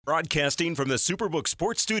Broadcasting from the Superbook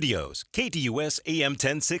Sports Studios, KDUS AM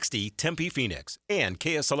 1060 Tempe, Phoenix, and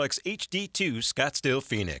KSLX HD2 Scottsdale,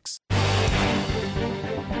 Phoenix.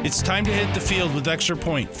 It's time to hit the field with Extra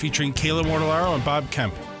Point, featuring Kayla Mortellaro and Bob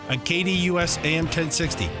Kemp on KDUS AM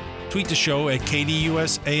 1060. Tweet the show at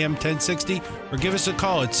KDUS AM 1060 or give us a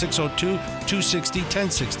call at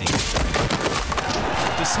 602-260-1060.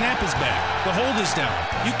 The snap is back. The hold is down.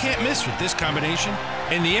 You can't miss with this combination.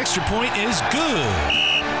 And the Extra Point is good.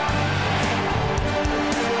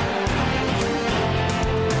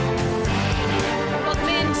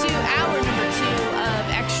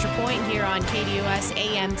 On KDUS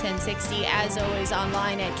AM 1060, as always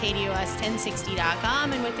online at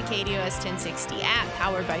KDUS1060.com and with the KDUS 1060 app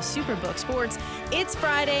powered by Superbook Sports. It's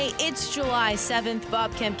Friday, it's July 7th.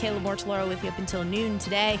 Bob Kemp, Kayla Mortellaro with you up until noon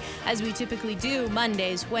today, as we typically do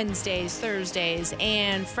Mondays, Wednesdays, Thursdays,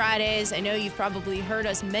 and Fridays. I know you've probably heard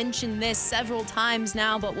us mention this several times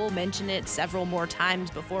now, but we'll mention it several more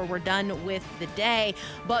times before we're done with the day.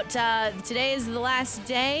 But today is the last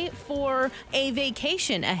day for a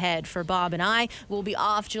vacation ahead for Bob and I. Will be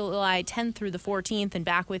off July 10th through the 14th and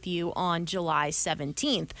back with you on July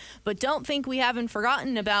 17th. But don't think we haven't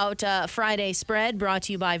forgotten about Friday Spread, brought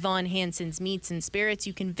to you by Von Hansen's Meats and Spirits.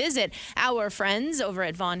 You can visit our friends over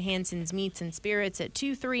at Von Hansen's Meats and Spirits at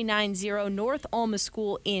 2390 North Alma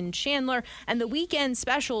School in Chandler. And the weekend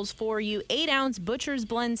specials for you: 8-ounce Butcher's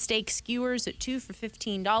Blend steak skewers at 2 for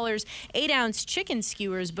 $15, 8-ounce chicken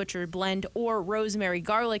skewers Butcher Blend or rosemary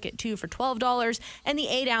garlic at 2 for $12, and the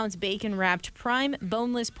 8-ounce bacon wrapped prime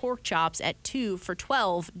boneless pork chops at 2 for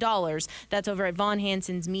 $12. That's over at Von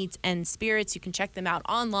Hansen's Meats and Spirits. You can check them out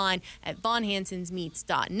online at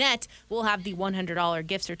vonhansensmeats.net. We'll have the $100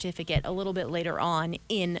 gift certificate a little bit later on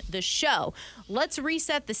in the show. Let's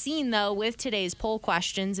reset the scene, though, with today's poll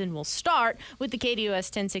questions, and we'll start with the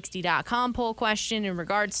KDUS1060.com poll question in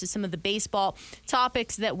regards to some of the baseball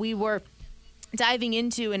topics that we were diving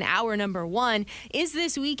into in hour number one. Is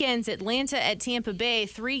this weekend's Atlanta at Tampa Bay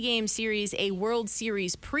 3-game series a World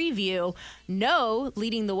Series preview? No,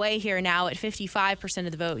 leading the way here now at 55%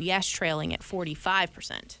 of the vote. Yes, trailing at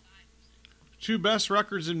 45%. Two best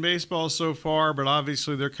records in baseball so far, but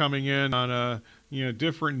obviously they're coming in on a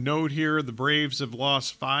different note here. The Braves have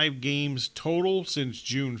lost 5 games total since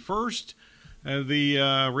June 1st.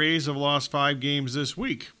 The Rays have lost 5 games this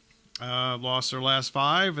week. Lost their last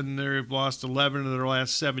 5, and they've lost 11 of their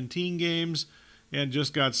last 17 games, and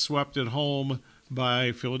just got swept at home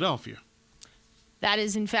by Philadelphia. That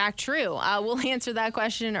is, in fact, true. We'll answer that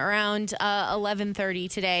question around 11:30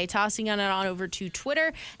 today. Tossing on it on over to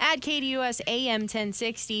Twitter at KDUS AM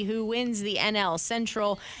 1060, who wins the NL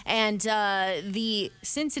Central. And the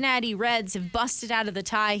Cincinnati Reds have busted out of the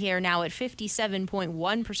tie here now at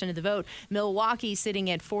 57.1% of the vote. Milwaukee sitting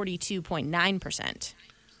at 42.9%.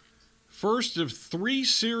 First of 3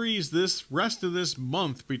 series this rest of this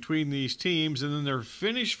month between these teams, and then they're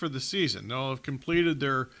finished for the season. They'll have completed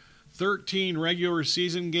their 13 regular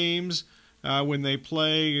season games when they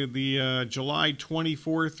play the July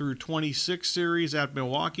 24 through 26 series at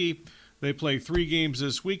Milwaukee. They play 3 games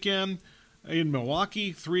this weekend in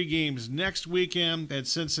Milwaukee, 3 games next weekend at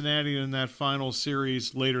Cincinnati, in that final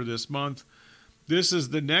series later this month. This is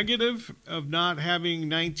the negative of not having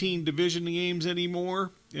 19 division games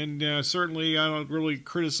anymore. And certainly I don't really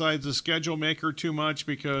criticize the schedule maker too much,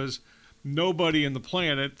 because nobody in the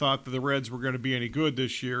planet thought that the Reds were going to be any good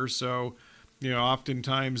this year. So,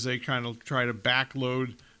 oftentimes they kind of try to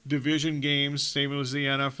backload division games, same as the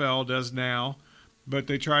NFL does now. But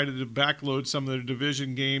they try to backload some of the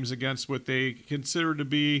division games against what they consider to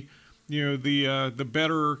be the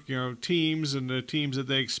better teams and the teams that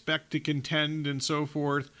they expect to contend and so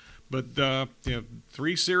forth. But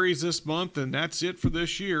 3 series this month, and that's it for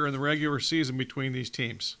this year in the regular season between these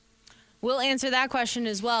teams. We'll answer that question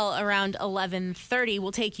as well around 11:30.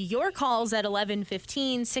 We'll take your calls at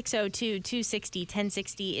 11:15.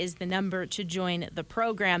 602-260-1060 is the number to join the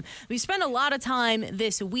program. We spent a lot of time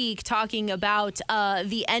this week talking about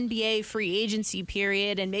the NBA free agency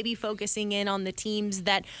period and maybe focusing in on the teams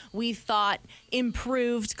that we thought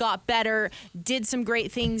improved, got better, did some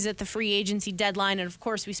great things at the free agency deadline. And, of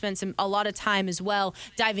course, we spent a lot of time as well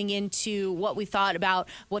diving into what we thought about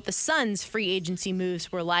what the Suns' free agency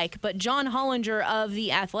moves were like. But John Hollinger of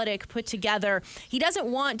The Athletic put together, he doesn't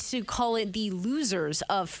want to call it the losers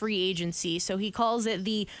of free agency, so he calls it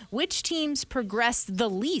the which teams progressed the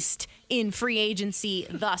least in free agency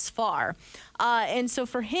thus far. And so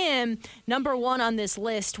for him, number one on this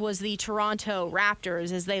list was the Toronto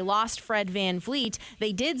Raptors. As they lost Fred VanVleet,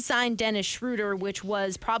 they did sign Dennis Schroeder, which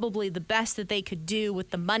was probably the best that they could do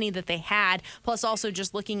with the money that they had, plus also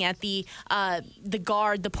just looking at the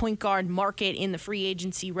point guard market in the free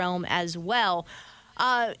agency realm as well.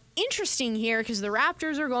 Interesting here because the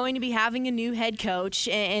Raptors are going to be having a new head coach,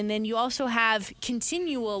 and then you also have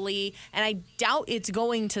continually, and I doubt it's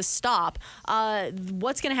going to stop,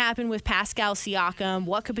 what's going to happen with Pascal Siakam,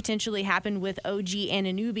 what could potentially happen with OG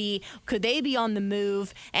Anunoby, could they be on the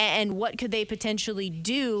move, and what could they potentially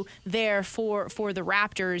do there for the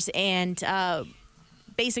Raptors, and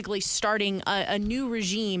basically starting a new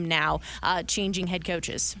regime now, changing head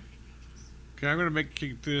coaches. Okay, I'm going to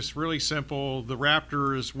make this really simple. The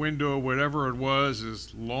Raptors' window, whatever it was,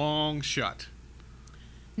 is long shut.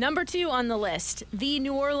 Number two on the list, the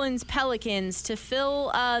New Orleans Pelicans. To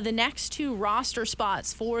fill the next two roster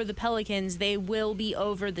spots for the Pelicans, they will be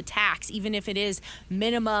over the tax, even if it is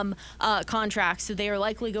minimum contracts. So they are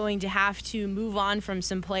likely going to have to move on from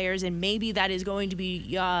some players, and maybe that is going to be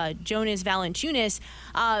Jonas Valanciunas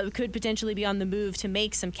could potentially be on the move to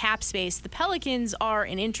make some cap space. The Pelicans are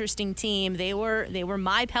an interesting team. They were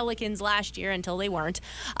my Pelicans last year until they weren't,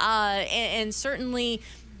 and certainly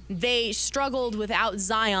they struggled without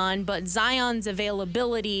Zion, but Zion's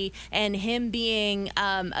availability and him being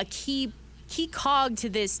a key cog to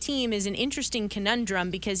this team is an interesting conundrum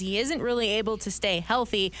because he isn't really able to stay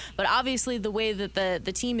healthy, but obviously the way that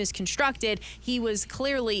the team is constructed, he was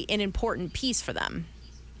clearly an important piece for them.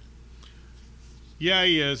 Yeah,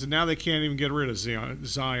 he is, and now they can't even get rid of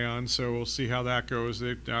Zion, so we'll see how that goes.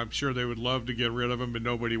 I'm sure they would love to get rid of him, but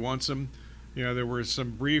nobody wants him. You know, there was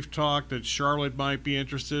some brief talk that Charlotte might be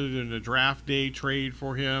interested in a draft day trade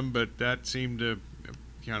for him, but that seemed to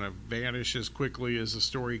kind of vanish as quickly as the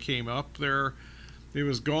story came up there. It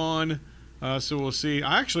was gone, so we'll see.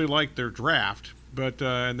 I actually like their draft, but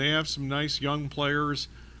and they have some nice young players.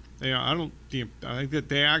 You know, I think that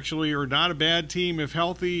they actually are not a bad team if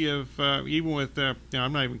healthy. If even with,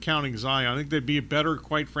 I'm not even counting Zion. I think they'd be better,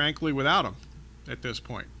 quite frankly, without him at this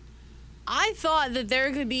point. I thought that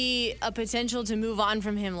there could be a potential to move on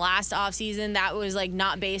from him last offseason. That was like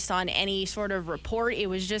not based on any sort of report. It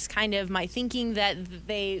was just kind of my thinking that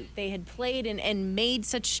they had played and made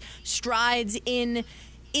such strides in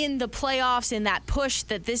the playoffs, in that push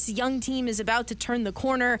that this young team is about to turn the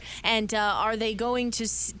corner, and are they going to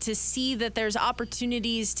see that there's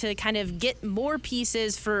opportunities to kind of get more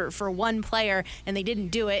pieces for one player, and they didn't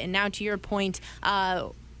do it, and now to your point,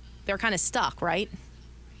 they're kind of stuck, right?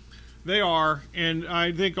 They are, and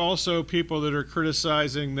I think also people that are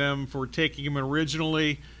criticizing them for taking him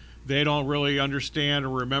originally, they don't really understand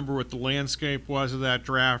or remember what the landscape was of that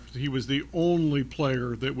draft. He was the only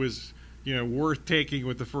player that was, worth taking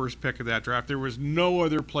with the first pick of that draft. There was no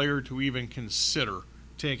other player to even consider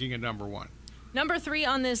taking a number one. Number three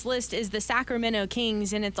on this list is the Sacramento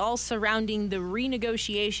Kings, and it's all surrounding the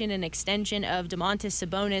renegotiation and extension of Domantas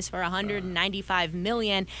Sabonis for $195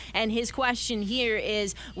 million. And his question here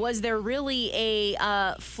is, was there really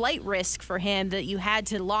a flight risk for him that you had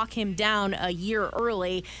to lock him down a year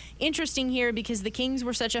early? Interesting here because the Kings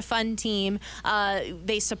were such a fun team.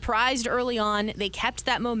 They surprised early on. They kept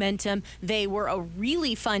that momentum. They were a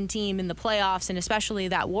really fun team in the playoffs, and especially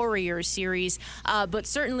that Warriors series. But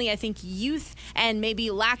certainly I think youth and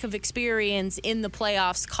maybe lack of experience in the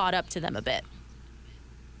playoffs caught up to them a bit.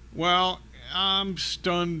 Well, I'm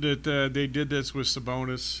stunned that they did this with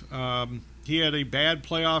Sabonis. He had a bad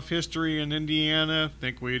playoff history in Indiana. I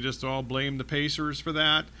think we just all blame the Pacers for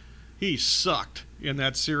that. He sucked in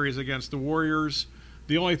that series against the Warriors.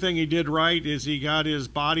 The only thing he did right is he got his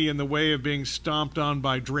body in the way of being stomped on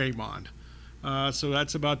by Draymond. So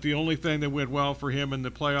that's about the only thing that went well for him in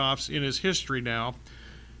the playoffs in his history now.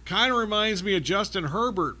 Kind of reminds me of Justin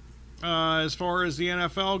Herbert as far as the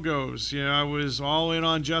NFL goes. I was all in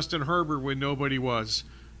on Justin Herbert when nobody was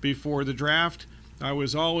before the draft. I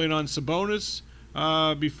was all in on Sabonis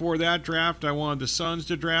before that draft. I wanted the Suns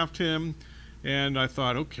to draft him, and I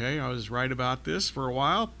thought, okay, I was right about this for a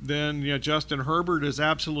while. Then Justin Herbert has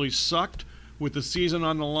absolutely sucked with the season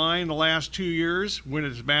on the line the last 2 years when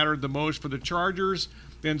it's mattered the most for the Chargers.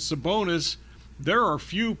 And Sabonis, there are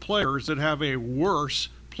few players that have a worse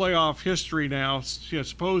playoff history now,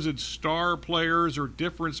 supposed star players or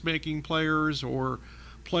difference-making players or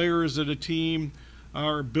players that a team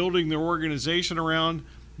are building their organization around.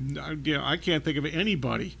 I can't think of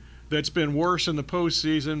anybody that's been worse in the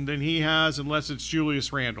postseason than he has, unless it's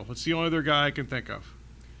Julius Randle. It's the only other guy I can think of.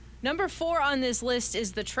 Number 4 on this list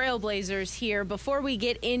is the Trailblazers here. Before we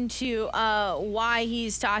get into why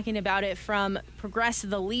he's talking about it from progress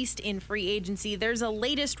the least in free agency, there's a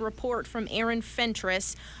latest report from Aaron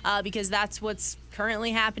Fentress because that's what's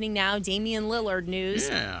currently happening now. Damian Lillard news.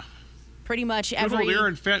 Yeah. Pretty much Good every...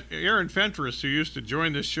 old Aaron Fentress, who used to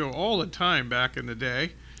join this show all the time back in the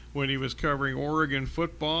day when he was covering Oregon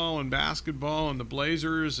football and basketball and the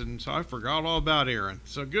Blazers, and so I forgot all about Aaron.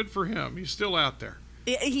 So good for him. He's still out there.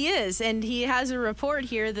 He is, and he has a report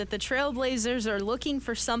here that the Trailblazers are looking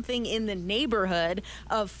for something in the neighborhood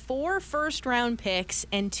of 4 first-round picks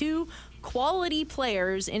and 2 quality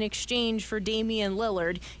players in exchange for Damian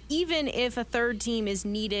Lillard, even if a third team is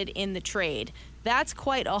needed in the trade. That's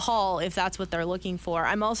quite a haul if that's what they're looking for.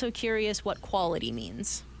 I'm also curious what quality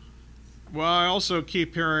means. Well, I also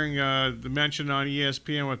keep hearing the mention on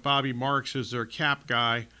ESPN with Bobby Marks as their cap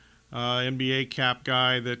guy, NBA cap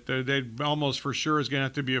guy, that they almost for sure is going to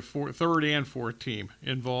have to be a third and fourth team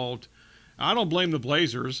involved. I don't blame the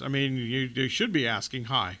Blazers. I mean, they should be asking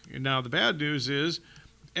high. And now the bad news is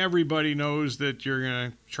everybody knows that you're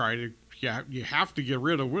going to try to, you have to get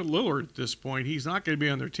rid of Lillard at this point. He's not going to be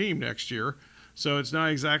on their team next year. So it's not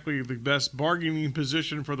exactly the best bargaining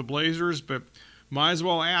position for the Blazers, but might as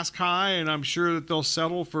well ask high, and I'm sure that they'll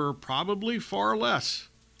settle for probably far less.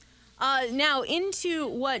 Now, into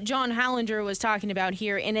what John Hallander was talking about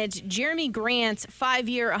here, and it's Jeremy Grant's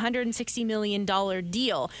 5-year, $160 million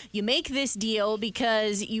deal. You make this deal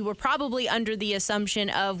because you were probably under the assumption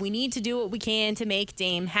of we need to do what we can to make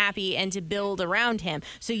Dame happy and to build around him.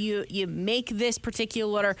 So you make this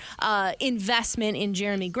particular investment in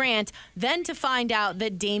Jeremy Grant, then to find out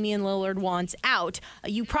that Damian Lillard wants out.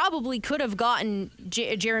 You probably could have gotten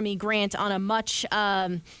Jeremy Grant on a much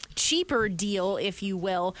cheaper deal, if you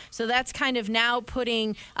will. So that's kind of now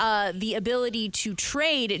putting the ability to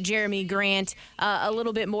trade Jeremy Grant a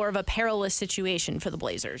little bit more of a perilous situation for the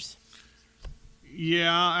Blazers.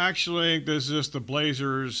 Yeah, actually, this is just the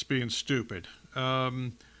Blazers being stupid.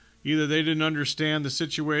 Either they didn't understand the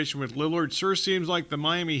situation with Lillard. Sure seems like the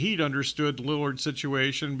Miami Heat understood the Lillard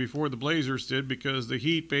situation before the Blazers did, because the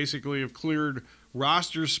Heat basically have cleared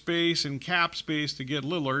roster space and cap space to get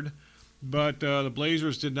Lillard. But the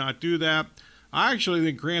Blazers did not do that. I actually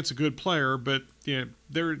think Grant's a good player, but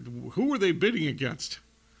who are they bidding against?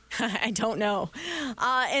 I don't know.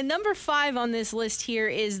 And number 5 on this list here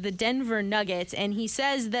is the Denver Nuggets, and he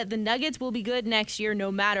says that the Nuggets will be good next year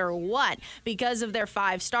no matter what because of their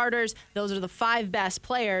 5 starters. Those are the 5 best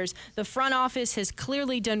players. The front office has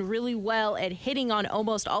clearly done really well at hitting on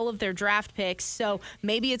almost all of their draft picks, so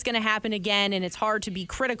maybe it's going to happen again, and it's hard to be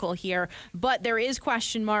critical here, but there is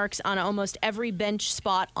question marks on almost every bench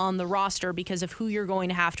spot on the roster because of who you're going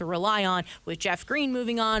to have to rely on, with Jeff Green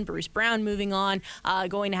moving on, Bruce Brown moving on,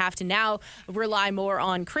 going to have to now rely more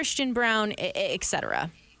on Christian Brown, etc.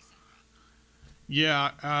 Yeah,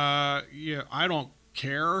 I don't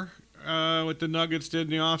care what the Nuggets did in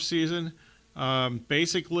the offseason.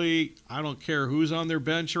 Basically, I don't care who's on their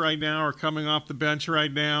bench right now or coming off the bench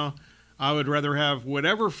right now. I would rather have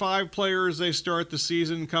whatever 5 players they start the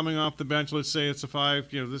season coming off the bench. Let's say it's a 5,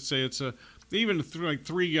 let's say it's even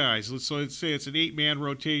 3 guys. Let's say it's an 8-man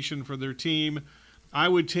rotation for their team. I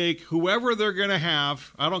would take whoever they're going to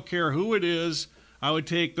have. I don't care who it is. I would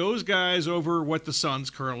take those guys over what the Suns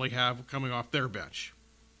currently have coming off their bench.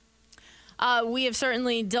 We have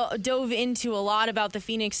certainly dove into a lot about the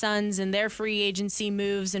Phoenix Suns and their free agency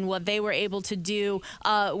moves and what they were able to do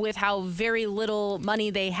with how very little money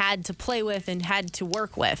they had to play with and had to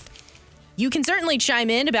work with. You can certainly chime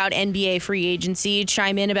in about NBA free agency,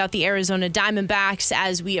 chime in about the Arizona Diamondbacks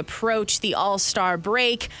as we approach the All-Star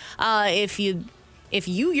break. If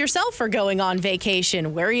you yourself are going on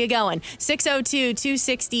vacation, where are you going?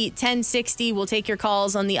 602-260-1060. We'll take your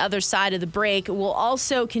calls on the other side of the break. We'll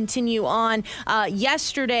also continue on.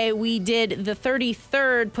 Yesterday, we did the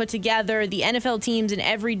 33rd, put together the NFL teams in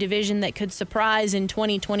every division that could surprise in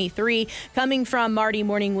 2023. Coming from Marty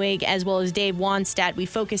Morningwig as well as Dave Wanstadt, we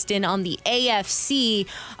focused in on the AFC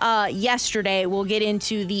yesterday. We'll get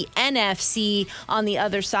into the NFC on the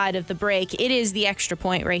other side of the break. It is the Extra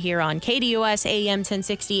Point right here on KDUS AM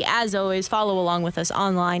 1060. As always, follow along with us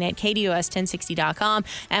online at KDUS1060.com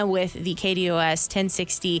and with the KDUS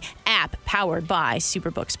 1060 app powered by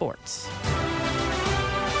Superbook Sports.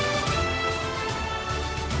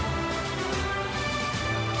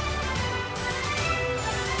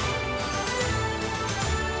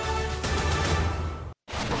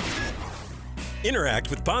 Interact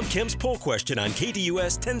with Bob Kemp's poll question on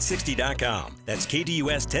KDUS1060.com. That's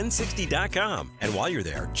KDUS1060.com. And while you're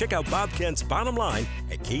there, check out Bob Kemp's bottom line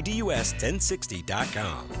at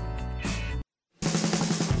KDUS1060.com.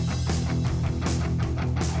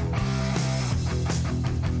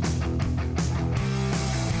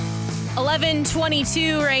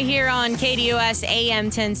 11:22 right here on KDUS AM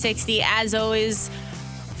 1060. As always,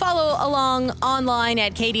 follow along online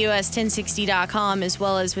at KDUS1060.com as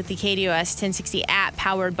well as with the KDUS 1060 app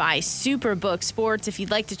powered by Superbook Sports. If you'd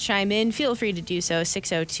like to chime in, feel free to do so,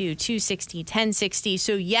 602-260-1060.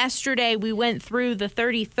 So yesterday we went through the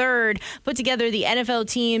 33rd, put together the NFL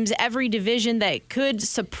teams, every division that could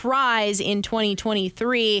surprise in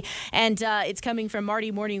 2023. And it's coming from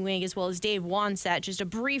Marty Morningwig as well as Dave Wannstedt. Just a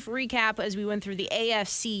brief recap as we went through the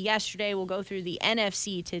AFC yesterday. We'll go through the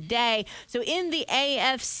NFC today. So in the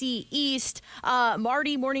AFC East,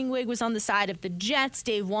 Marty Morningwig was on the side of the Jets.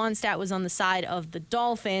 Dave Wannstedt was on the side of the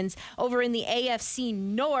Dolphins. Over in the AFC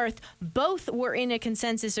North, both were in a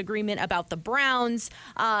consensus agreement about the Browns.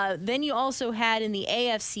 Then you also had in the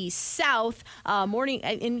AFC South,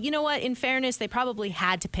 and you know what? In fairness, they probably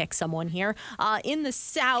had to pick someone here. In the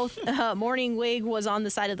South, Morningwig was on the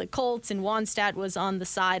side of the Colts, and Wannstedt was on the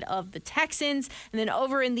side of the Texans. And then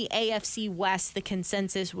over in the AFC West, the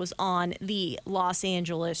consensus was on the Los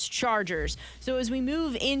Angeles Chargers. So as we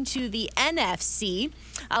move into the NFC,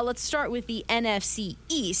 let's start with the NFC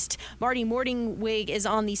East. Marty Morningwig is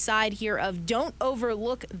on the side here of don't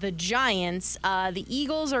overlook the Giants. The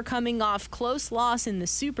Eagles are coming off close loss in the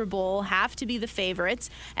Super Bowl, have to be the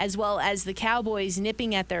favorites, as well as the Cowboys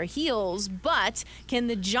nipping at their heels. But can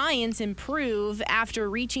the Giants improve after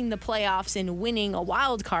reaching the playoffs and winning a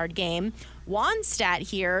wild card game? Wannstedt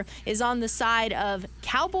here is on the side of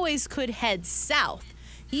Cowboys could head south.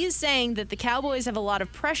 He is saying that the Cowboys have a lot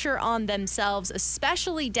of pressure on themselves,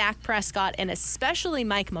 especially Dak Prescott and especially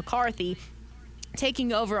Mike McCarthy,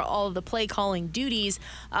 taking over all of the play-calling duties.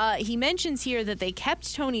 He mentions here that they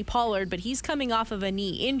kept Tony Pollard, but he's coming off of a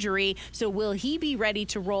knee injury, so will he be ready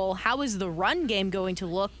to roll? How is the run game going to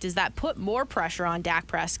look? Does that put more pressure on Dak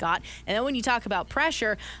Prescott? And then when you talk about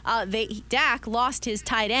pressure, Dak lost his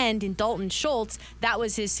tight end in Dalton Schultz. That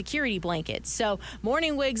was his security blanket. So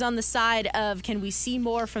Morningwig's on the side of can we see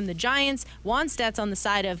more from the Giants? Wannstedt's on the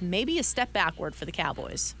side of maybe a step backward for the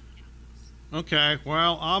Cowboys. Okay,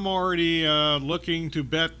 well, I'm already looking to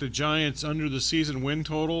bet the Giants under the season win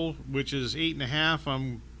total, which is 8.5.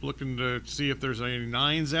 I'm looking to see if there's any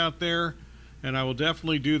 9s out there, and I will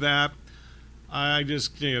definitely do that.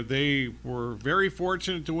 They were very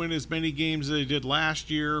fortunate to win as many games as they did last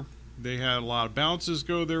year. They had a lot of bounces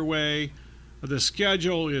go their way. The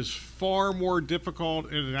schedule is far more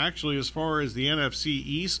difficult, and actually, as far as the NFC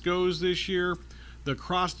East goes this year, the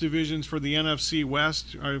cross divisions for the NFC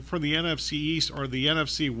West, for the NFC East, are the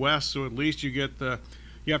NFC West. So at least you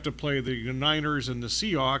have to play the Niners and the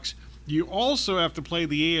Seahawks. You also have to play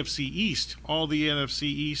the AFC East. All the NFC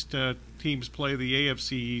East teams play the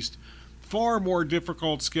AFC East. Far more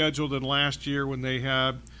difficult schedule than last year when they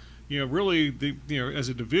had, really as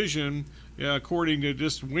a division, according to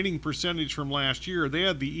just winning percentage from last year, they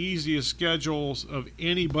had the easiest schedules of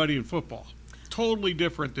anybody in football. Totally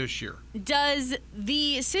different this year. Does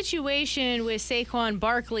the situation with Saquon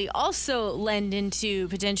Barkley also lend into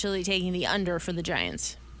potentially taking the under for the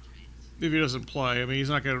Giants? If he doesn't play, I mean, he's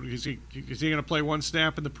not going to. Is he going to play one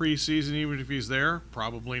snap in the preseason, even if he's there?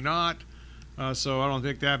 Probably not. So I don't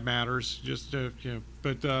think that matters.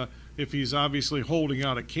 But if he's obviously holding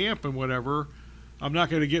out at camp and whatever, I'm not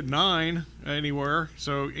going to get 9 anywhere.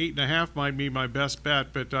 So 8.5 might be my best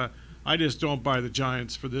bet. But I just don't buy the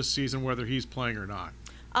Giants for this season, whether he's playing or not.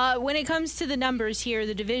 When it comes to the numbers here,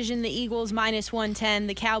 the division, the Eagles minus 110,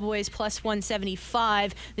 the Cowboys plus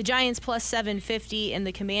 175, the Giants plus 750, and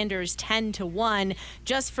the Commanders 10-1.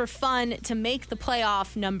 Just for fun, to make the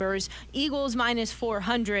playoff numbers, Eagles minus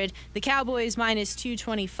 400, the Cowboys minus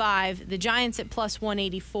 225, the Giants at plus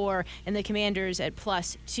 184, and the Commanders at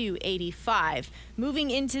plus 285. Moving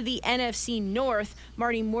into the NFC North,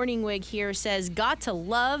 Marty Morningwig here says, got to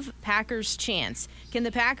love Packers' chance. Can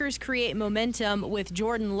the Packers create momentum with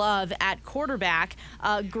Jordan Love at quarterback?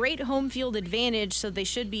 Great home field advantage, so they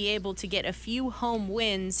should be able to get a few home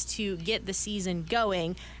wins to get the season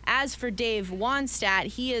going. As for Dave Wannstedt,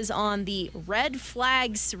 he is on the red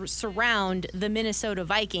flags surround the Minnesota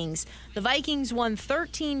Vikings. The Vikings won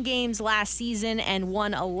 13 games last season and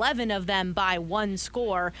won 11 of them by one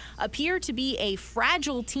score. Appear to be a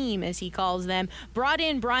fragile team, as he calls them. Brought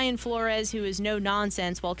in Brian Flores, who is no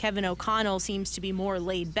nonsense, while Kevin O'Connell seems to be more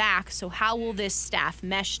laid back. So how will this staff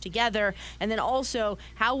mesh together? And then also,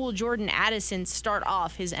 how will Jordan Addison start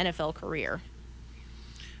off his NFL career?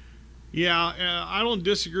 Yeah, I don't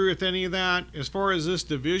disagree with any of that. As far as this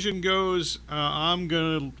division goes, I'm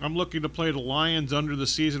looking to play the Lions under the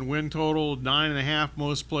season win total, 9.5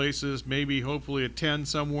 most places, maybe hopefully a 10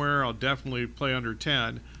 somewhere. I'll definitely play under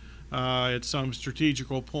 10 at some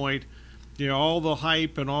strategical point. all the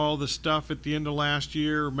hype and all the stuff at the end of last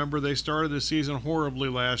year. Remember, they started the season horribly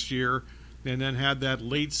last year and then had that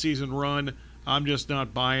late season run. I'm just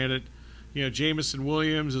not buying it. Jamison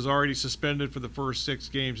Williams is already suspended for the first 6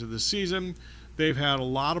 games of the season. They've had a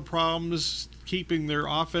lot of problems keeping their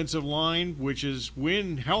offensive line, which is,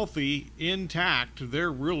 when healthy, intact,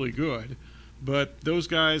 they're really good. But those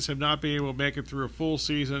guys have not been able to make it through a full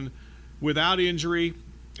season without injury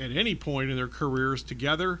at any point in their careers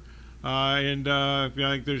together. I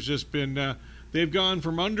think there's just been they've gone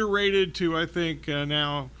from underrated to, I think,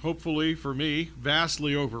 now, hopefully for me,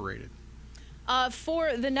 vastly overrated.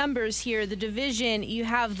 For the numbers here, the division, you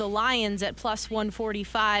have the Lions at plus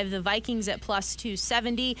 145, the Vikings at plus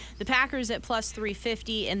 270, the Packers at plus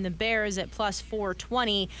 350, and the Bears at plus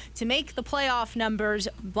 420. To make the playoff numbers,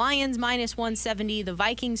 Lions minus 170, the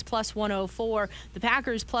Vikings plus 104, the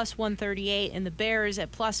Packers plus 138, and the Bears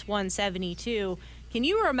at plus 172. Can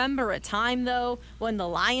you remember a time, though, when the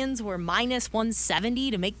Lions were minus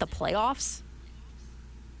 170 to make the playoffs?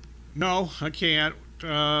 No, I can't.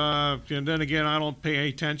 And then again, I don't pay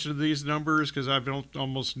attention to these numbers because I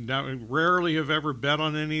rarely have ever bet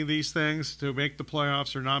on any of these things to make the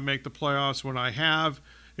playoffs or not make the playoffs. When I have,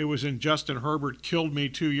 it was when Justin Herbert killed me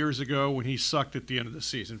 2 years ago when he sucked at the end of the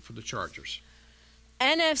season for the Chargers.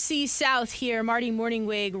 NFC South here, Marty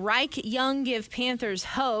Morningwig. Reich Young give Panthers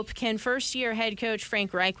hope. Can first-year head coach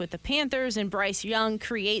Frank Reich with the Panthers and Bryce Young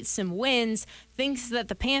create some wins? Thinks that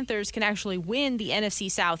the Panthers can actually win the NFC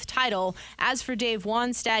South title. As for Dave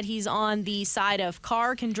Wannstedt, he's on the side of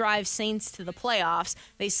Carr can drive Saints to the playoffs.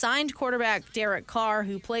 They signed quarterback Derek Carr,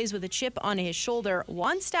 who plays with a chip on his shoulder.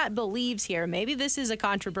 Wannstedt believes here, maybe this is a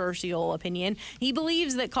controversial opinion, he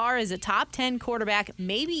believes that Carr is a top 10 quarterback,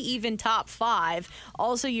 maybe even top 5.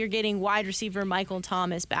 Also, you're getting wide receiver Michael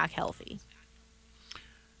Thomas back healthy.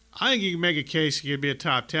 I think you can make a case he could be a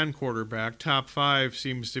top 10 quarterback. Top 5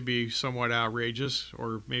 seems to be somewhat outrageous,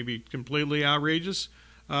 or maybe completely outrageous.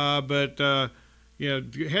 But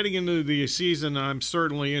heading into the season, I'm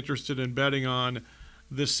certainly interested in betting on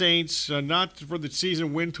the Saints, not for the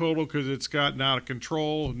season win total because it's gotten out of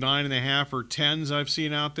control. 9.5 or 10s I've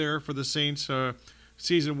seen out there for the Saints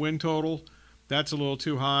season win total. That's a little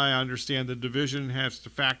too high. I understand the division has to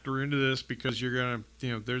factor into this because you're going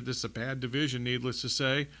to, this is a bad division, needless to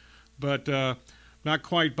say. But not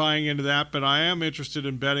quite buying into that. But I am interested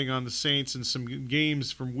in betting on the Saints in some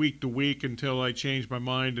games from week to week until I change my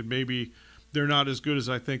mind and maybe they're not as good as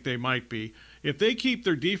I think they might be. If they keep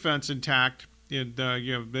their defense intact, and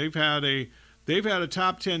they've had a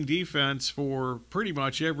top 10 defense for pretty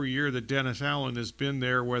much every year that Dennis Allen has been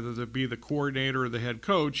there, whether it be the coordinator or the head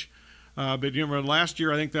coach. But last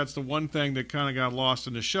year, I think that's the one thing that kind of got lost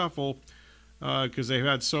in the shuffle because they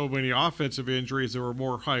had so many offensive injuries that were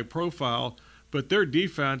more high profile. But their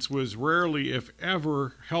defense was rarely, if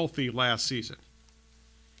ever, healthy last season.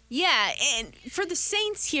 Yeah, and for the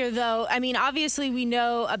Saints here, though, I mean, obviously we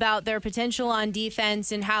know about their potential on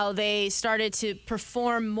defense and how they started to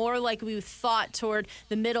perform more like we thought toward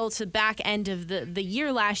the middle to back end of the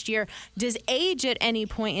year last year. Does age at any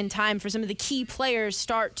point in time for some of the key players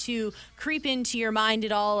start to creep into your mind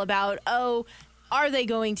at all about, are they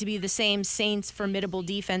going to be the same Saints formidable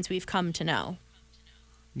defense we've come to know?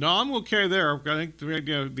 No, I'm okay there. I think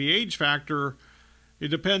the age factor, it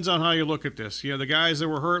depends on how you look at this. The guys that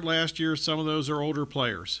were hurt last year, some of those are older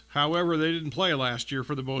players. However, they didn't play last year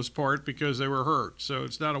for the most part because they were hurt. So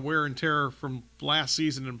it's not a wear and tear from last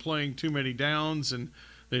season and playing too many downs, and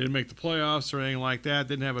they didn't make the playoffs or anything like that.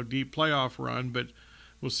 Didn't have a deep playoff run, but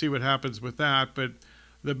we'll see what happens with that. But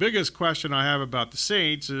the biggest question I have about the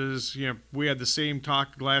Saints is, we had the same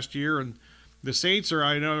talk last year, and the Saints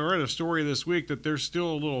I read a story this week that they're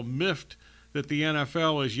still a little miffed that the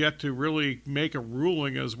NFL is yet to really make a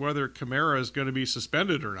ruling as whether Kamara is going to be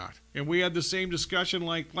suspended or not. And we had the same discussion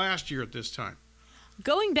like last year at this time.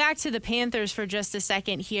 Going back to the Panthers for just a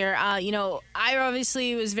second here, I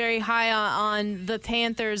obviously was very high on the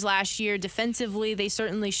Panthers last year. Defensively, they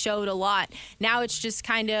certainly showed a lot. Now it's just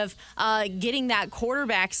kind of getting that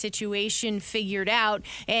quarterback situation figured out.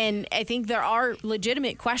 And I think there are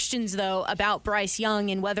legitimate questions, though, about Bryce Young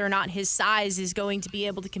and whether or not his size is going to be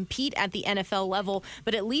able to compete at the NFL level.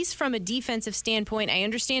 But at least from a defensive standpoint, I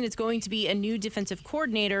understand it's going to be a new defensive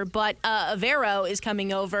coordinator, but Avero is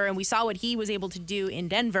coming over, and we saw what he was able to do in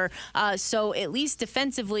Denver. So at least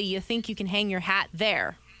defensively, you think you can hang your hat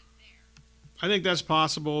there. I think that's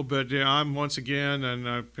possible, but I'm once again, and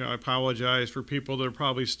I apologize for people that are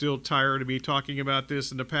probably still tired of me talking about this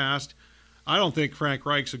in the past. I don't think Frank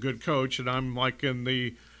Reich's a good coach, and I'm like in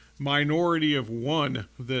the minority of one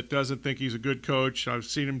that doesn't think he's a good coach. I've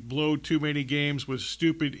seen him blow too many games with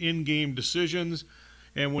stupid in-game decisions.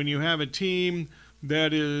 And when you have a team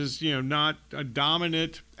that is, not a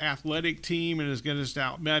dominant athletic team and is going to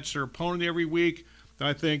outmatch their opponent every week,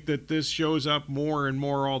 I think that this shows up more and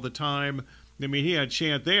more all the time. I mean, they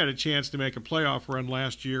had a chance to make a playoff run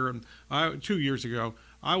last year and 2 years ago.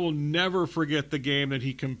 I will never forget the game that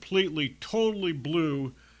he completely, totally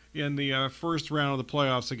blew in the first round of the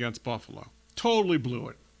playoffs against Buffalo. Totally blew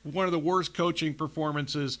it. One of the worst coaching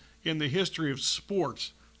performances in the history of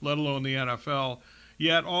sports, let alone the NFL.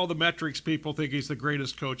 Yet all the metrics people think he's the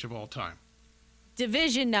greatest coach of all time.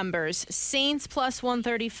 Division numbers: Saints plus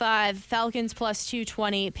 135, Falcons plus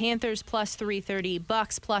 220, Panthers plus 330,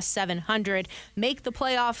 Bucks plus 700. Make the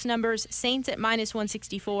playoffs numbers: Saints at minus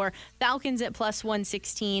 164, Falcons at plus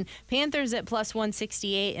 116, Panthers at plus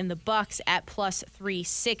 168, and the Bucks at plus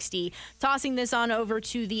 360. Tossing this on over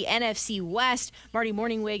to the NFC West, Marty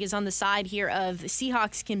Morningwig is on the side here of the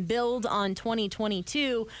Seahawks can build on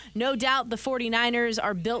 2022. No doubt the 49ers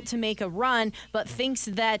are built to make a run, but thinks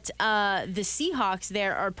that the Seahawks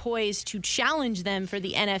there are poised to challenge them for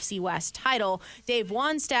the NFC West title. Dave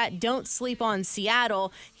Wannstedt, don't sleep on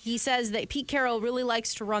Seattle. He says that Pete Carroll really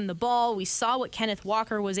likes to run the ball. We saw what Kenneth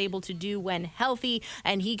Walker was able to do when healthy,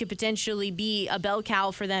 and he could potentially be a bell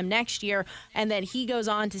cow for them next year. And then he goes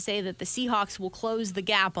on to say that the Seahawks will close the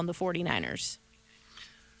gap on the 49ers.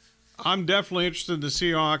 I'm definitely interested in the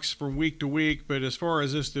Seahawks from week to week, but as far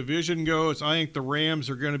as this division goes, I think the Rams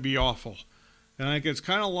are going to be awful. And I think it's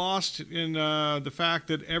kind of lost in the fact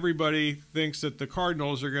that everybody thinks that the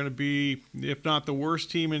Cardinals are going to be, if not the worst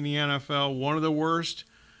team in the NFL, one of the worst.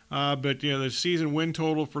 But the season win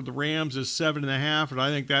total for the Rams is 7.5, and I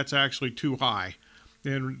think that's actually too high.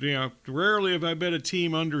 And rarely have I bet a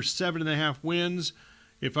team under 7.5 wins.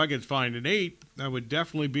 If I could find an 8, I would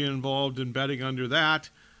definitely be involved in betting under that.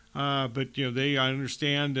 But I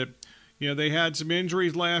understand that they had some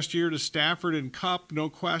injuries last year to Stafford and Kupp, no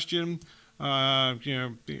question.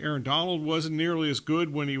 Aaron Donald wasn't nearly as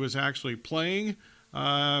good when he was actually playing.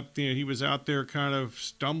 He was out there kind of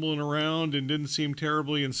stumbling around and didn't seem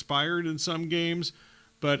terribly inspired in some games.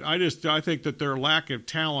 But I think that their lack of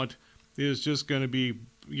talent is just going to be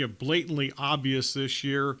blatantly obvious this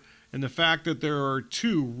year. And the fact that there are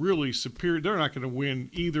two really superior, they're not going to win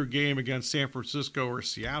either game against San Francisco or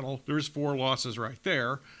Seattle. There's 4 losses right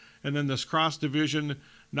there. And then this cross division,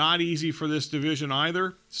 not easy for this division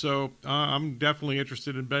either. So I'm definitely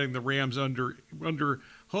interested in betting the Rams under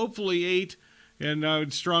hopefully 8, and I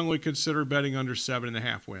would strongly consider betting under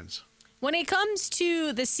 7.5 wins. When it comes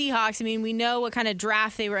to the Seahawks, I mean, we know what kind of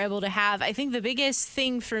draft they were able to have. I think the biggest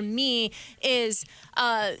thing for me is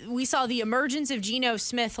we saw the emergence of Geno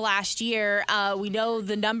Smith last year. We know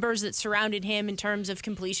the numbers that surrounded him in terms of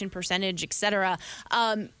completion percentage, et cetera.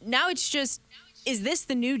 Now it's just, is this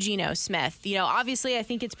the new Geno Smith? Obviously, I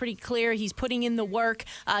think it's pretty clear he's putting in the work.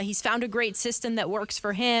 He's found a great system that works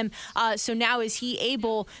for him. So now is he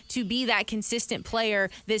able to be that consistent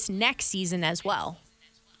player this next season as well?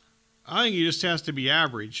 I think he just has to be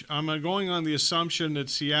average. I'm going on the assumption that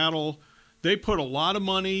Seattle, they put a lot of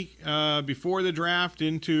money before the draft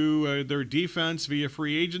into their defense via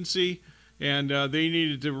free agency, and they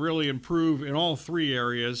needed to really improve in all 3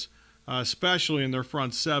 areas, especially in their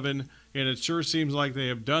front 7, and it sure seems like they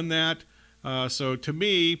have done that. So to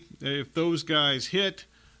me, if those guys hit,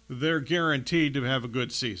 they're guaranteed to have a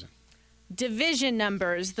good season. Division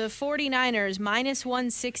numbers: the 49ers minus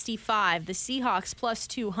 165, the Seahawks plus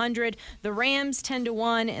 200, the Rams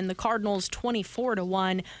 10-1, and the Cardinals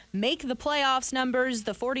 24-1. Make the playoffs numbers: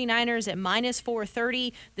 the 49ers at minus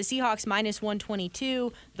 430, the Seahawks minus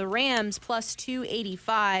 122, the Rams plus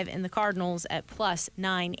 285, and the Cardinals at plus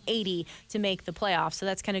 980 to make the playoffs. So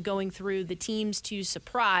that's kind of going through the teams to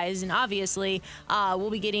surprise, and obviously we'll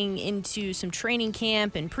be getting into some training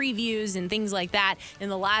camp and previews and things like that in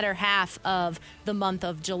the latter half of the month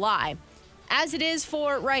of July. As it is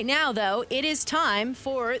for right now, though, it is time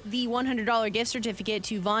for the $100 gift certificate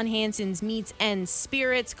to Von Hansen's Meats and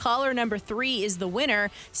Spirits. Caller number 3 is the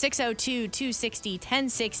winner,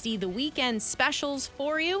 602-260-1060. The weekend specials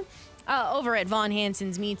for you. Over at Von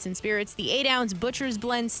Hansen's Meats and Spirits, the 8-ounce Butcher's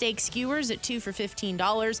Blend steak skewers at 2 for $15.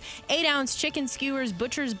 8-ounce chicken skewers,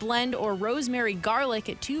 Butcher's Blend or rosemary garlic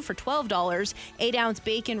at 2 for $12. 8-ounce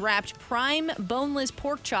bacon wrapped prime boneless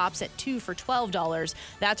pork chops at 2 for $12.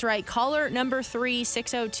 That's right. Caller number 3,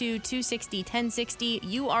 602-260-1060.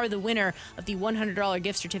 You are the winner of the $100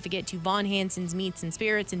 gift certificate to Von Hansen's Meats and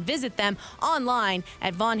Spirits, and visit them online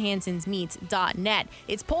at vonhansensmeats.net.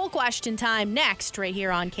 It's poll question time next, right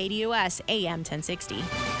here on KDUS AM 1060.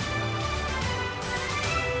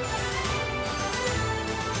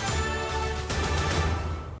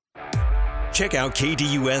 Check out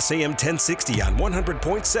KDUS AM 1060 on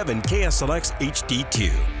 100.7 KSLX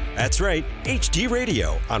HD2. That's right, HD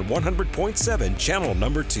radio on 100.7 channel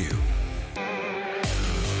number 2.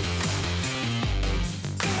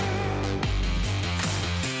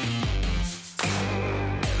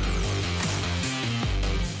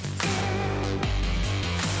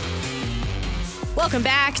 Welcome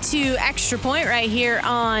back to Extra Point right here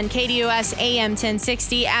on KDUS AM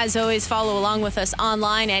 1060. As always, follow along with us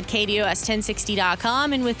online at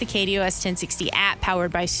KDUS1060.com and with the KDUS 1060 app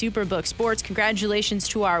powered by Superbook Sports. Congratulations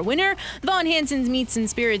to our winner, Von Hansen's Meats and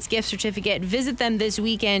Spirits gift certificate. Visit them this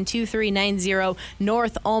weekend, 2390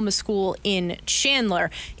 North Alma School in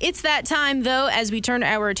Chandler. It's that time, though, as we turn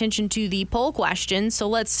our attention to the poll question. So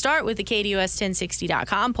let's start with the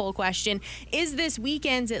KDUS1060.com poll question. Is this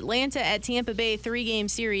weekend's Atlanta at Tampa Bay 3-game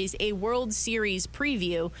series a World Series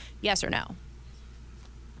preview? Yes or no?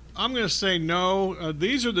 I'm going to say no.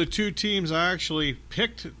 These are the two teams I actually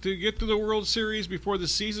picked to get to the World Series before the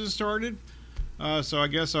season started. So I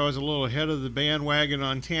guess I was a little ahead of the bandwagon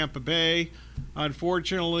on Tampa Bay.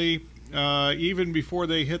 Unfortunately, even before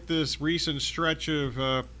they hit this recent stretch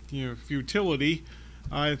of futility,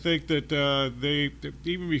 I think that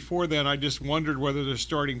even before then, I just wondered whether their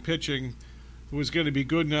starting pitching was going to be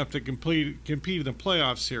good enough to compete in the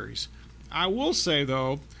playoff series. I will say,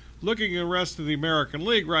 though, looking at the rest of the American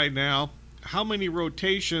League right now, how many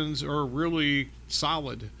rotations are really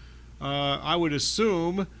solid? I would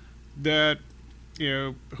assume that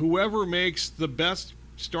whoever makes the best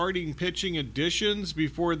starting pitching additions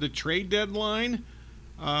before the trade deadline,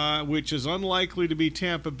 which is unlikely to be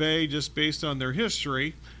Tampa Bay just based on their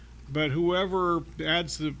history, but whoever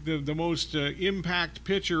adds the most impact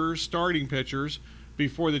pitchers, starting pitchers,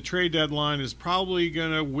 before the trade deadline is probably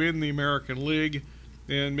going to win the American League,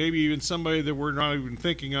 and maybe even somebody that we're not even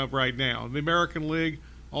thinking of right now. The American League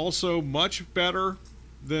also much better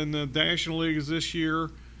than the National League is this year,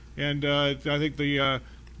 and I think the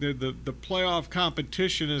playoff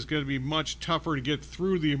competition is going to be much tougher to get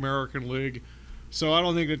through the American League. So I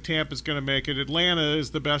don't think that Tampa's going to make it. Atlanta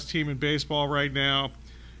is the best team in baseball right now.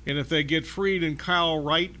 And if they get Fried and Kyle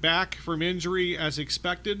Wright back from injury as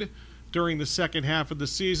expected during the second half of the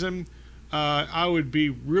season, I would be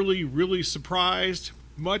really, really surprised,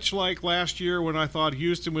 much like last year when I thought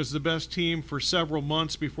Houston was the best team for several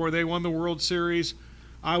months before they won the World Series.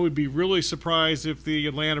 I would be really surprised if the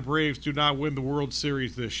Atlanta Braves do not win the World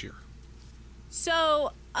Series this year.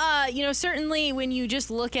 So, certainly when you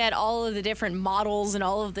just look at all of the different models and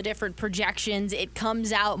all of the different projections, it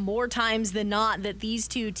comes out more times than not that these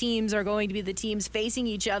two teams are going to be the teams facing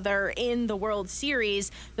each other in the World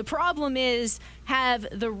Series. The problem is, have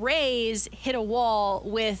the Rays hit a wall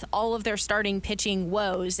with all of their starting pitching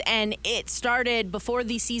woes, and it started before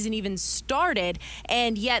the season even started,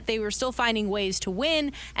 and yet they were still finding ways to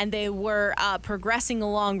win, and they were progressing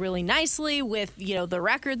along really nicely with the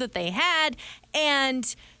record that they had.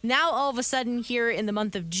 And now all of a sudden here in the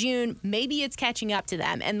month of June, maybe it's catching up to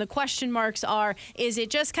them. And the question marks are, is it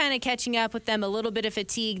just kind of catching up with them, a little bit of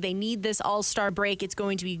fatigue? They need this all-star break. It's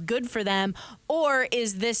going to be good for them. Or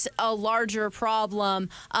is this a larger problem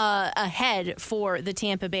ahead for the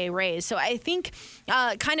Tampa Bay Rays? So I think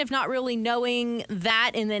kind of not really knowing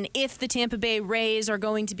that. And then if the Tampa Bay Rays are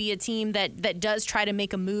going to be a team that does try to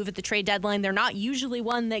make a move at the trade deadline, they're not usually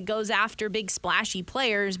one that goes after big splashy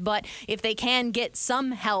players. But if they can get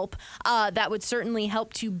some help, that would certainly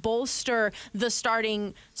help to bolster the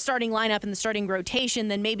starting lineup and the starting rotation.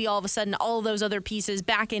 Then maybe all of a sudden all of those other pieces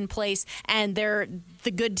back in place, and they're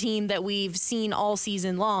the good team that we've seen all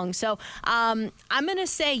season long. So I'm going to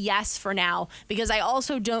say yes for now, because I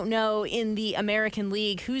also don't know in the American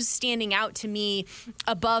League who's standing out to me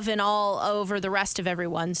above and all over the rest of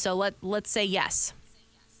everyone. So let's say yes.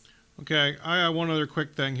 Okay, I have one other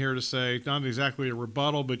quick thing here to say. Not exactly a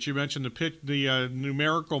rebuttal, but you mentioned the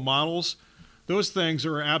numerical models. Those things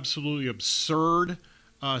are absolutely absurd,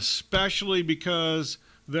 especially because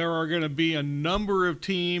there are going to be a number of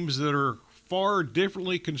teams that are far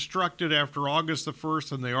differently constructed after August the 1st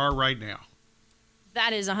than they are right now.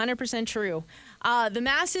 That is 100% true. The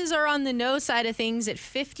masses are on the no side of things at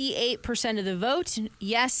 58% of the vote.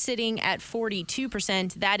 Yes, sitting at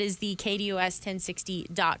 42%. That is the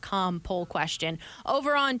KDUS1060.com poll question.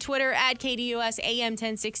 Over on Twitter at KDUS AM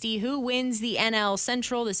 1060, who wins the NL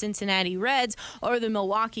Central, the Cincinnati Reds or the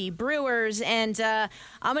Milwaukee Brewers? And I'm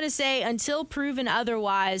going to say, until proven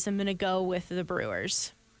otherwise, I'm going to go with the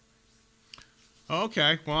Brewers.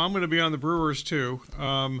 Okay, well, I'm going to be on the Brewers too.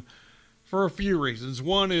 For a few reasons.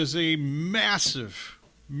 One is a massive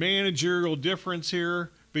managerial difference here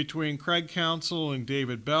between Craig Counsell and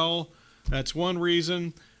David Bell. That's one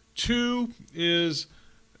reason. Two is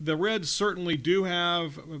the Reds certainly do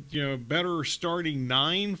have, better starting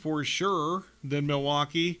 9 for sure than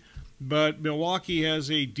Milwaukee, but Milwaukee has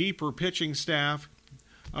a deeper pitching staff.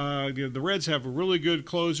 The Reds have a really good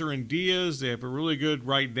closer in Diaz. They have a really good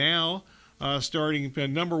right now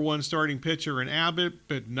number one starting pitcher in Abbott,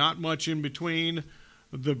 but not much in between.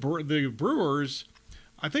 The Brewers,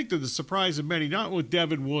 I think to the surprise of many, not with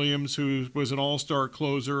Devin Williams, who was an all-star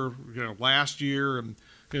closer last year and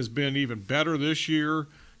has been even better this year.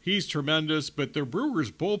 He's tremendous, but the Brewers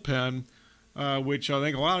bullpen, which I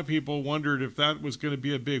think a lot of people wondered if that was going to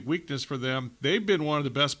be a big weakness for them. They've been one of the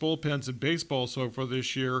best bullpens in baseball so far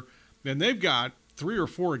this year, and they've got 3 or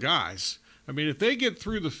 4 guys. I mean, if they get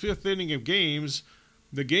through the 5th inning of games,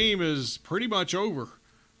 the game is pretty much over.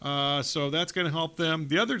 So that's going to help them.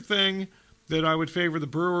 The other thing that I would favor the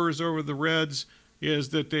Brewers over the Reds is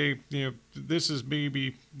that this is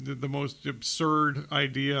maybe the most absurd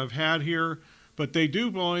idea I've had here, but they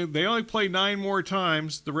only play 9 more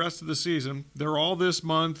times the rest of the season. They're all this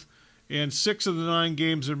month, and 6 of the 9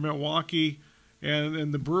 games in Milwaukee,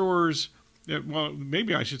 and the Brewers, well,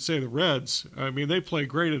 maybe I should say the Reds. I mean, they play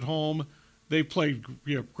great at home. They played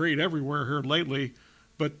great everywhere here lately,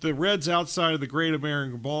 but the Reds outside of the Great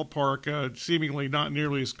American Ballpark seemingly not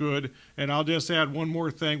nearly as good. And I'll just add one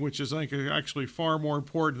more thing, which is I think actually far more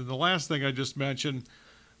important than the last thing I just mentioned.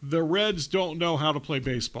 The Reds don't know how to play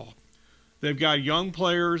baseball. They've got young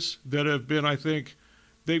players that have been, I think,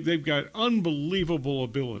 they've got unbelievable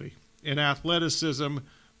ability and athleticism,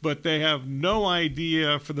 but they have no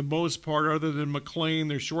idea for the most part, other than McLean,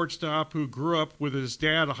 their shortstop, who grew up with his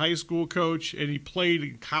dad, a high school coach, and he played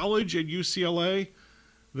in college at UCLA.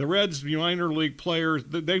 The Reds minor league players,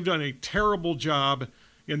 they've done a terrible job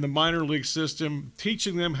in the minor league system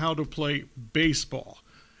teaching them how to play baseball.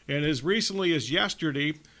 And as recently as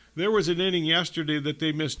yesterday, there was an inning yesterday that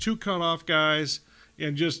they missed 2 cutoff guys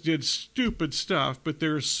and just did stupid stuff, but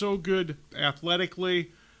they're so good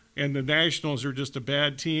athletically, and the Nationals are just a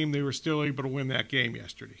bad team. They were still able to win that game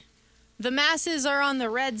yesterday. The masses are on the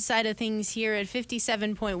Reds side of things here at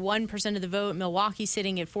 57.1% of the vote. Milwaukee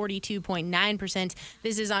sitting at 42.9%.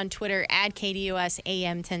 This is on Twitter at KDUS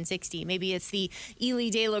AM 1060. Maybe it's the Ely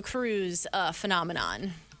De La Cruz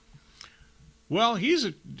phenomenon. Well, he's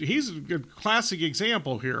a classic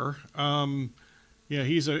example here.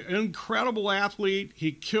 He's an incredible athlete.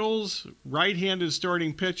 He kills right-handed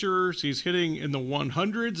starting pitchers. He's hitting in the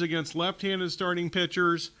 100s against left-handed starting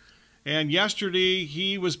pitchers. And yesterday,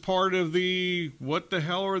 he was part of the what the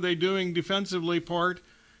hell are they doing defensively part.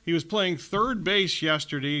 He was playing third base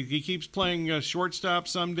yesterday. He keeps playing shortstop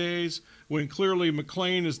some days, when clearly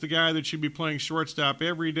McLean is the guy that should be playing shortstop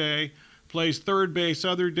every day, plays third base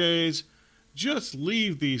other days. Just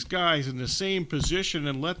leave these guys in the same position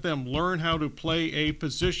and let them learn how to play a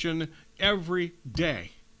position every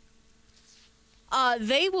day.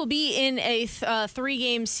 They will be in a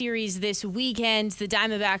 3-game series this weekend. The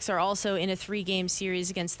Diamondbacks are also in a 3-game series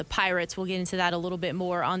against the Pirates. We'll get into that a little bit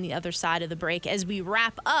more on the other side of the break as we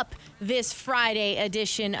wrap up this Friday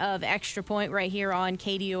edition of Extra Point right here on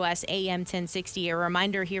KDUS AM 1060. A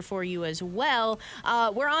reminder here for you as well.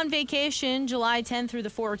 We're on vacation July 10th through the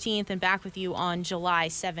 14th and back with you on July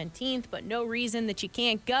 17th, but no reason that you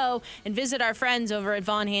can't go and visit our friends over at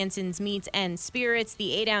Von Hansen's Meats and Spirits.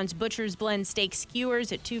 The 8-ounce Butcher's Blend Steak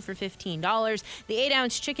Skewers at 2 for $15. The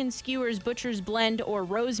 8-ounce Chicken Skewers Butcher's Blend or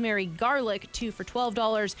Rosemary Garlic, 2 for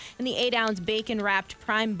 $12. And the 8-ounce Bacon Wrapped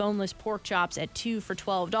Prime Boneless Pork Chops at 2 for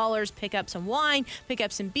 $12. Pick up some wine, pick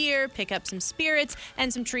up some beer, pick up some spirits,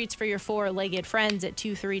 and some treats for your 4-legged friends at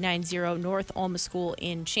 2390 North Alma School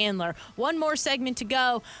in Chandler. One more segment to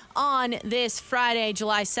go on this Friday,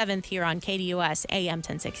 July 7th here on KDUS AM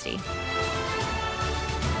 1060.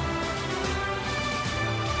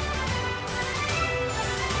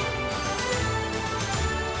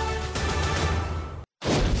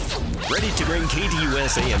 Ready to bring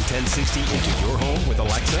KDUS AM 1060 into your home with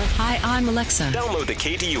Alexa? Hi, I'm Alexa. Download the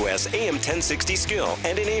KDUS AM 1060 skill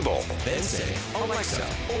and enable. Then say, Alexa,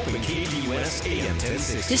 open KDUS AM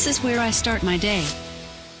 1060. This is where I start my day.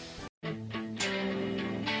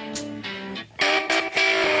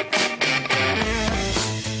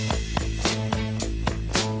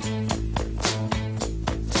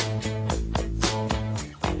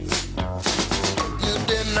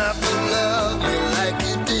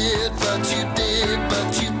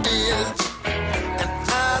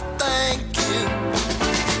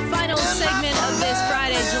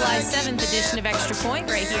 Of Extra Point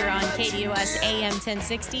right here on KDUS AM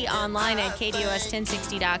 1060, online at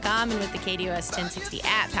KDUS1060.com, and with the KDUS 1060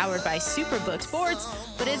 app powered by Superbook Sports.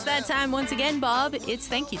 But it's that time once again, Bob. It's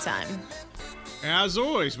thank you time. As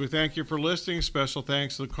always, we thank you for listening. Special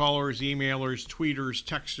thanks to the callers, emailers, tweeters,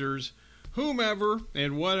 texters, whomever,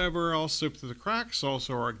 and whatever else slipped through the cracks.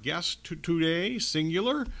 Also our guest today,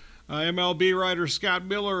 singular, MLB writer Scott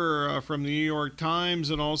Miller from the New York Times,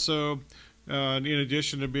 and also, in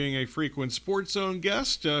addition to being a frequent Sports Zone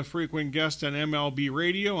guest, frequent guest on MLB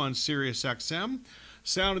Radio on Sirius XM.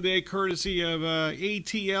 Sound of the day courtesy of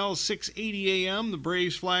ATL 680 AM, the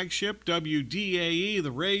Braves flagship, WDAE,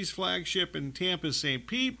 the Rays flagship in Tampa, St.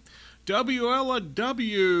 Pete,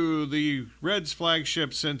 WLW, the Reds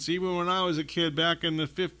flagship since even when I was a kid back in the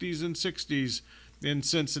 50s and 60s in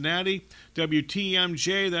Cincinnati,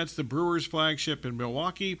 WTMJ, that's the Brewers flagship in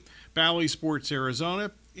Milwaukee, Bally Sports Arizona,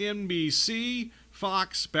 NBC,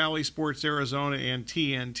 Fox, Bally Sports Arizona, and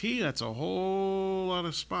TNT. That's a whole lot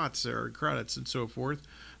of spots there, credits and so forth.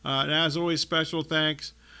 And as always, special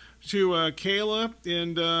thanks to Kayla.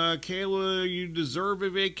 And Kayla, you deserve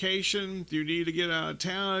a vacation. You need to get out of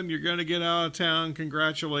town. You're going to get out of town.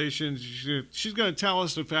 Congratulations. She's going to tell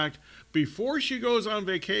us, in fact, before she goes on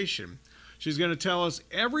vacation, she's going to tell us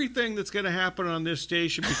everything that's going to happen on this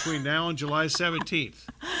station between now and July 17th.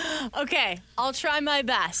 Okay, I'll try my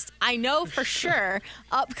best. I know for sure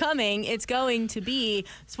upcoming it's going to be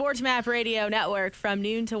Sports Map Radio Network from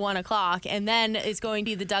noon to 1 o'clock, and then it's going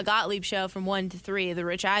to be the Doug Gottlieb Show from 1 to 3, the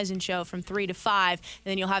Rich Eisen Show from 3 to 5, and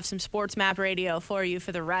then you'll have some Sports Map Radio for you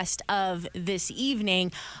for the rest of this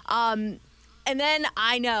evening. And then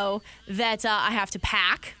I know that I have to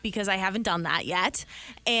pack because I haven't done that yet.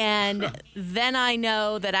 And then I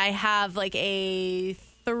know that I have like a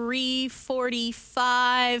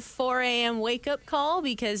 3:45, 4 a.m. wake-up call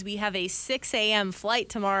because we have a 6 a.m. flight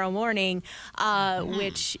tomorrow morning,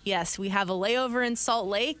 which, yes, we have a layover in Salt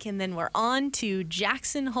Lake, and then we're on to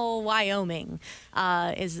Jackson Hole, Wyoming.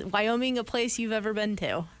 Is Wyoming a place you've ever been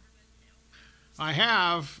to? I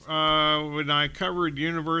have. When I covered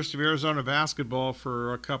University of Arizona basketball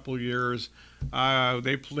for a couple of years,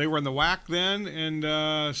 they were in the WAC then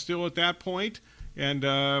and still at that point, and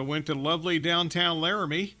went to lovely downtown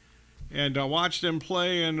Laramie and watched them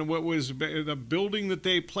play. And what was the building that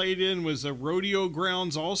they played in was the rodeo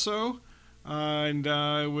grounds also, and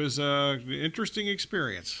it was an interesting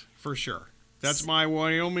experience for sure. That's my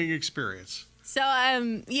Wyoming experience. So,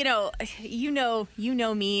 you know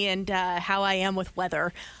me and how I am with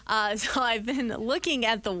weather. So I've been looking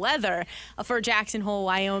at the weather for Jackson Hole,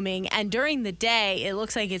 Wyoming, and during the day, it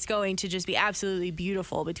looks like it's going to just be absolutely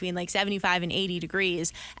beautiful between like 75 and 80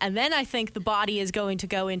 degrees. And then I think the body is going to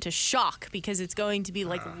go into shock because it's going to be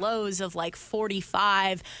like lows of like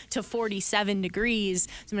 45 to 47 degrees. So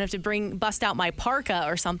I'm going to have to bust out my parka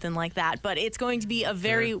or something like that. But it's going to be a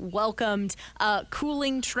very welcomed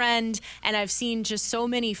cooling trend, and I've seen just so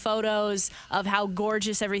many photos of how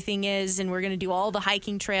gorgeous everything is, and we're going to do all the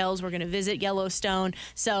hiking trails. We're going to visit Yellowstone,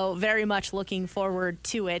 so very much looking forward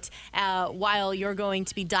to it, while you're going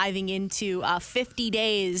to be diving into 50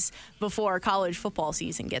 days before college football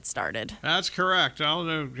season gets started. That's correct. I'll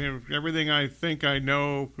know everything I think I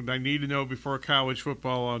know, I need to know before college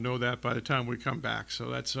football. I'll know that by the time we come back,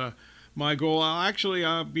 so that's my goal.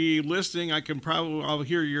 I'll be listening. I'll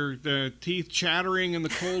hear your teeth chattering in the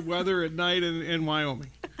cold weather at night in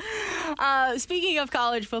Wyoming. Speaking of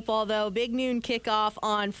college football, though, big noon kickoff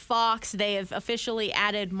on Fox. They have officially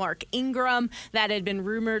added Mark Ingram. That had been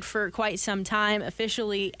rumored for quite some time.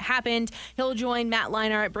 Officially happened. He'll join Matt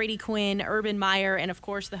Leinart, Brady Quinn, Urban Meyer, and, of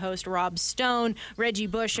course, the host Rob Stone. Reggie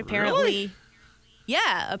Bush apparently... Really?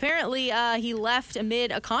 Yeah, apparently he left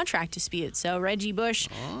amid a contract dispute. So Reggie Bush,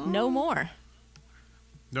 no more.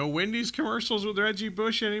 No Wendy's commercials with Reggie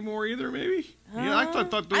Bush anymore either, maybe? Yeah, I thought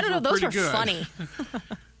those I don't know, were those pretty were good. funny.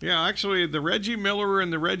 Yeah, actually, the Reggie Miller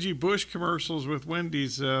and the Reggie Bush commercials with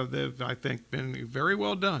Wendy's, they've, I think, been very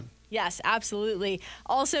well done. Yes, absolutely.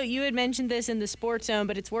 Also, you had mentioned this in the Sports Zone,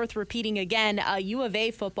 but it's worth repeating again. U of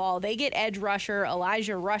A football, they get edge rusher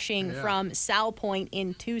Elijah Rushing from Sal Point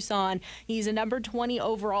in Tucson. He's a number 20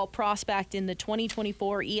 overall prospect in the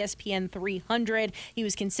 2024 ESPN 300. He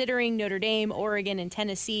was considering Notre Dame, Oregon, and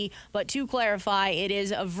Tennessee, but to clarify, it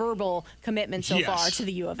is a verbal commitment so far to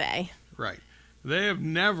the U of A. Right. They have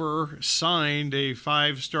never signed a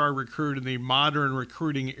five-star recruit in the modern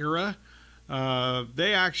recruiting era.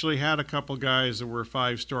 They actually had a couple guys that were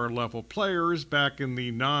five-star level players back in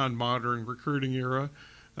the non-modern recruiting era.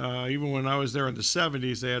 Even when I was there in the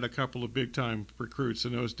 70s, they had a couple of big-time recruits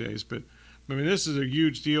in those days. But, I mean, this is a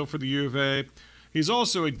huge deal for the U of A. He's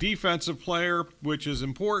also a defensive player, which is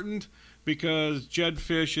important because Jed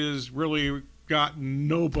Fish has really got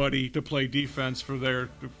nobody to play defense in their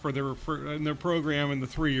program in the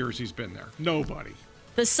 3 years he's been there. Nobody.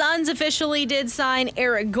 The Suns officially did sign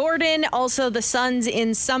Eric Gordon. Also, the Suns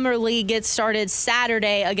in Summer League gets started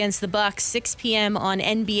Saturday against the Bucks, 6 p.m. on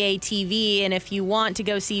NBA TV. And if you want to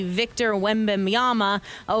go see Victor Wembanyama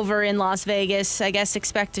over in Las Vegas, I guess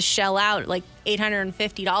expect to shell out like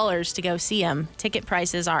 $850 to go see him. Ticket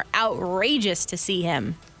prices are outrageous to see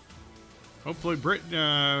him. Hopefully,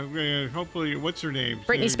 hopefully, what's her name?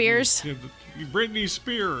 Britney Spears? Britney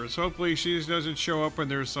Spears. Hopefully she doesn't show up and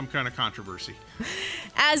there's some kind of controversy.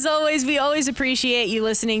 As always, we always appreciate you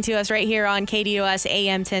listening to us right here on KDUS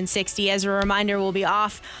AM 1060. As a reminder, we'll be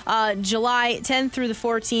off July 10th through the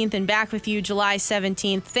 14th and back with you July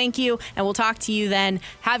 17th. Thank you, and we'll talk to you then.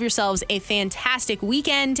 Have yourselves a fantastic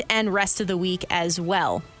weekend and rest of the week as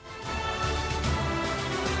well.